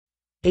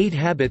8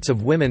 Habits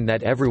of Women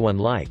That Everyone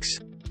Likes.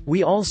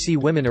 We all see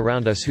women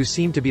around us who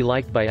seem to be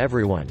liked by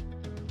everyone.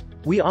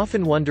 We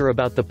often wonder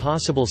about the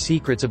possible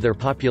secrets of their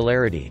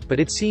popularity, but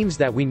it seems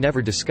that we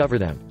never discover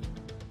them.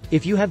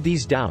 If you have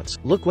these doubts,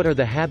 look what are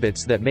the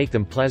habits that make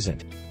them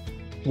pleasant.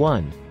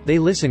 1. They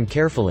listen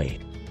carefully.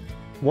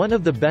 One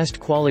of the best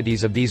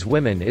qualities of these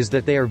women is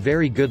that they are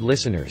very good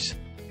listeners.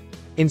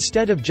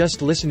 Instead of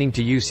just listening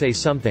to you say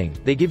something,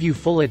 they give you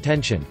full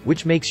attention,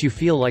 which makes you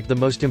feel like the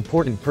most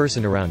important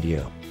person around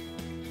you.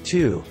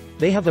 2.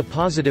 They have a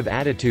positive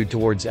attitude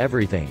towards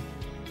everything.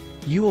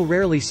 You will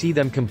rarely see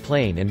them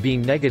complain and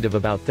being negative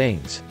about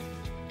things.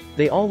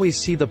 They always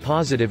see the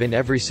positive in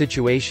every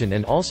situation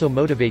and also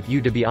motivate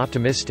you to be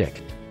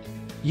optimistic.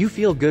 You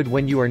feel good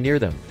when you are near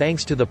them,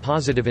 thanks to the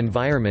positive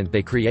environment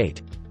they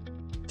create.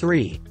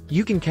 3.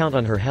 You can count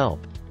on her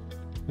help.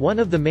 One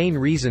of the main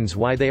reasons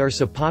why they are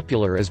so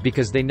popular is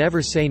because they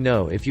never say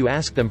no if you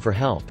ask them for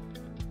help.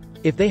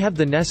 If they have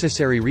the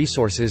necessary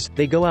resources,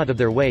 they go out of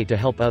their way to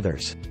help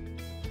others.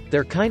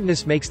 Their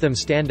kindness makes them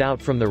stand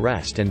out from the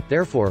rest and,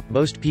 therefore,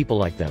 most people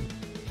like them.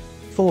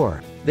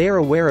 4. They are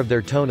aware of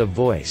their tone of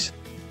voice.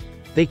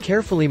 They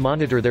carefully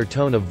monitor their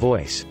tone of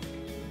voice.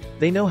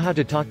 They know how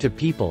to talk to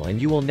people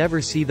and you will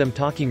never see them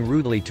talking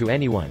rudely to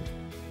anyone.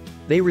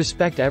 They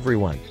respect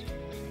everyone.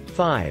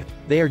 5.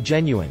 They are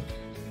genuine.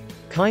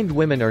 Kind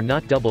women are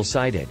not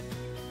double-sided.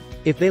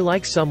 If they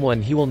like someone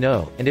he will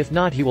know, and if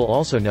not he will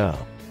also know.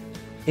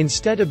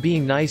 Instead of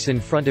being nice in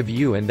front of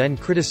you and then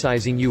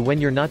criticizing you when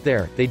you're not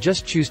there, they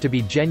just choose to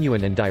be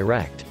genuine and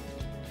direct.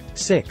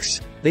 6.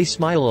 They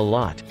smile a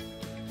lot.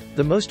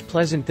 The most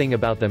pleasant thing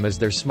about them is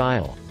their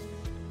smile.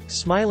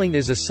 Smiling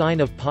is a sign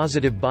of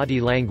positive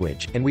body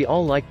language, and we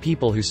all like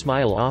people who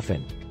smile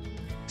often.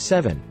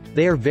 7.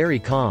 They are very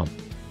calm.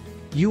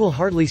 You will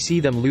hardly see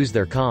them lose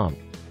their calm.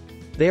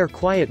 They are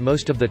quiet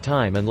most of the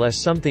time unless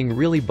something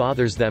really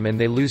bothers them and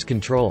they lose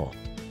control.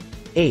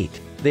 8.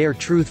 They are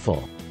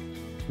truthful.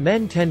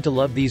 Men tend to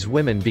love these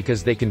women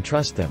because they can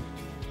trust them.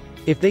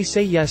 If they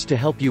say yes to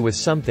help you with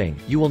something,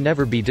 you will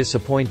never be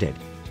disappointed.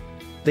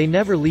 They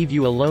never leave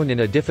you alone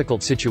in a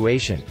difficult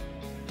situation.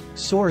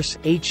 Source: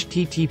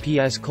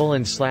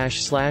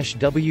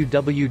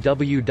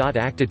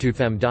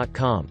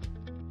 https://www.actitudefem.com.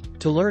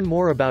 To learn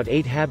more about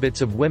 8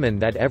 Habits of Women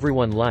That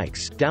Everyone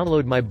Likes,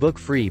 download my book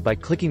free by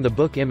clicking the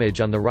book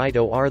image on the right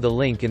or the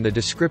link in the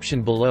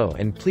description below,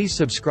 and please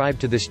subscribe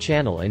to this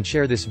channel and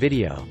share this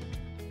video.